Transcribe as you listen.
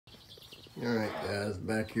Alright guys,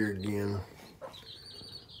 back here again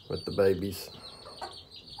with the babies.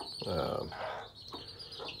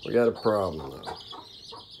 We got a problem though.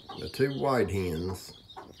 The two white hens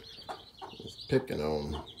is picking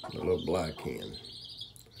on the little black hen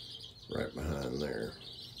right behind there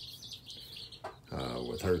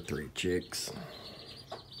with her 3 chicks.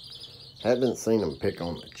 Haven't seen them pick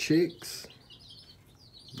on the chicks,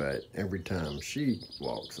 but every time she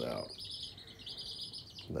walks out,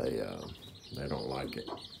 they don't like it.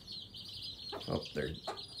 Oh, there.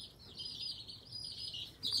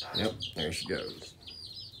 Yep, there she goes.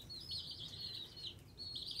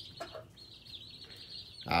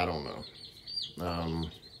 I don't know.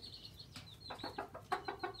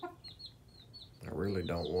 I really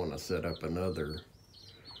don't want to set up another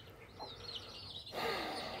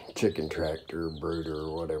chicken tractor, brooder,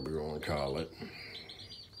 or whatever you want to call it.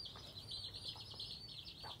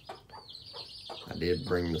 I did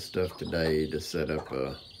bring the stuff today to set up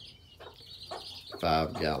a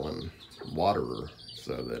 5-gallon waterer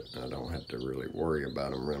so that I don't have to really worry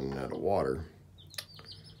about them running out of water.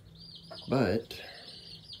 But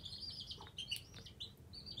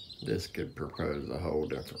this could propose a whole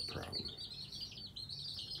different problem.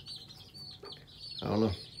 I don't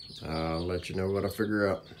know. I'll let you know what I figure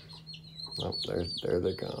out. Oh, there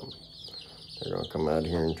they come. They're gonna come out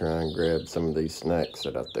here and try and grab some of these snacks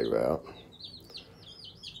that I threw out.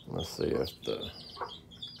 Let's see if the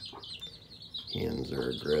hens are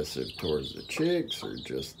aggressive towards the chicks or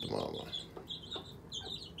just the mama.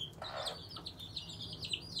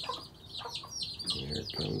 Here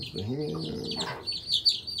comes the hen.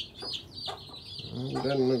 Well, it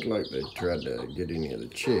doesn't look like they tried to get any of the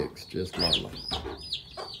chicks, just mama.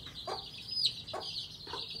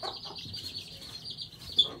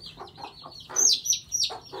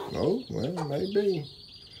 Oh, well, maybe.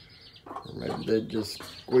 Or maybe they just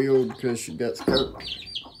squealed because she got scared.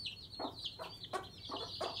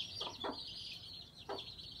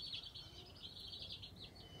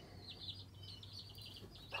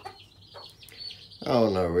 I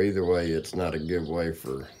don't know. Either way, it's not a good way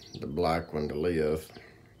for the black one to live.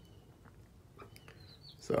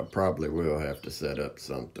 So I probably will have to set up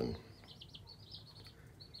something.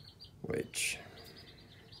 Which,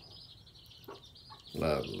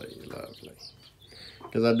 lovely, lovely.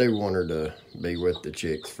 Because I do want her to be with the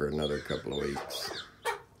chicks for another couple of weeks.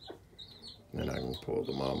 Then I can pull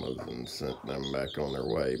the mamas and send them back on their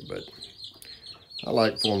way. But I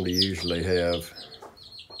like for them to usually have,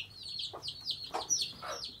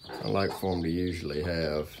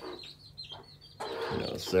 you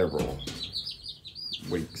know, several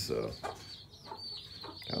weeks of,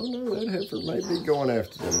 I don't know, that heifer may be going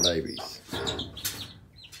after them babies.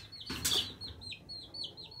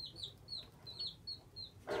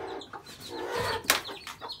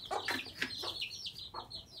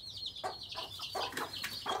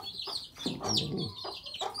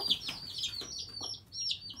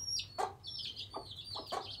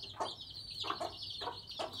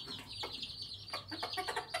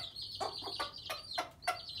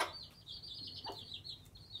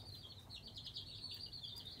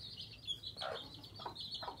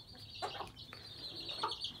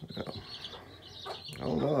 I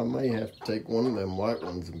don't know, I may have to take one of them white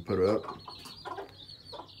ones and put her up.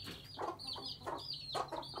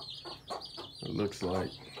 It looks like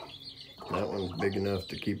that one's big enough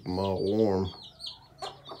to keep them all warm.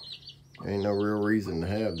 Ain't no real reason to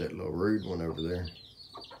have that little rude one over there.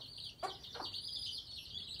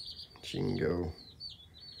 She can go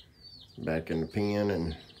back in the pen,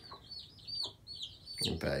 and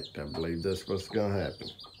in fact, I believe that's what's gonna happen.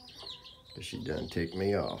 Because she done ticked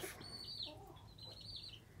me off.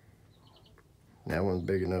 That one's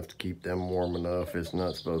big enough to keep them warm enough. It's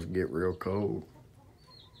not supposed to get real cold.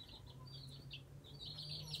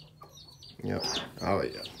 Yep. Oh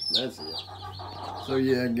yeah, that's it. So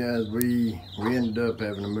yeah, guys, we ended up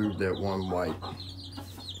having to move that one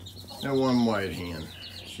white hen.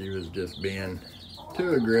 She was just being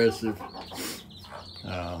too aggressive.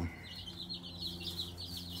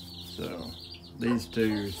 So these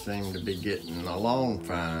two seem to be getting along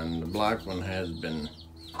fine. The black one has been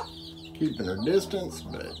keeping her distance,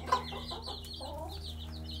 but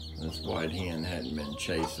this white hen hadn't been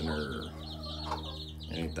chasing her or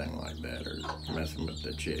anything like that, or messing with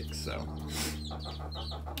the chicks. So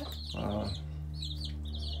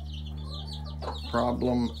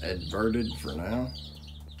problem averted for now.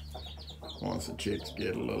 Once the chicks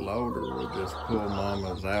get a little older, we'll just pull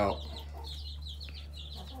mamas out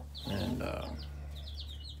and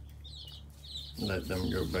let them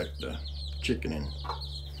go back to chickening.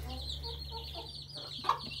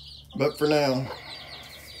 But for now,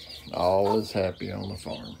 All is happy on the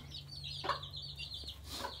farm.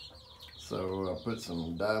 So I put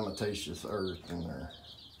some diatomaceous earth in their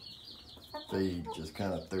feed, just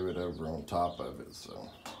kind of threw it over on top of it, so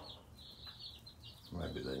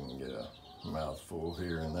maybe they can get a mouthful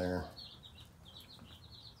here and there.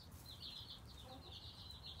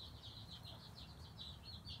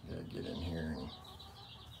 Gotta get in here and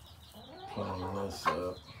clean this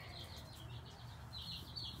up.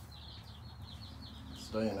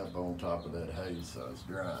 Staying up on top of that hay so it's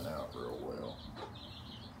drying out real well.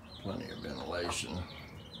 Plenty of ventilation.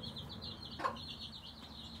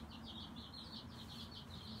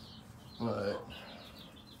 But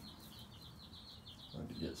I need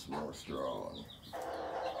to get some more straw and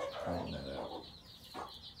clean that out.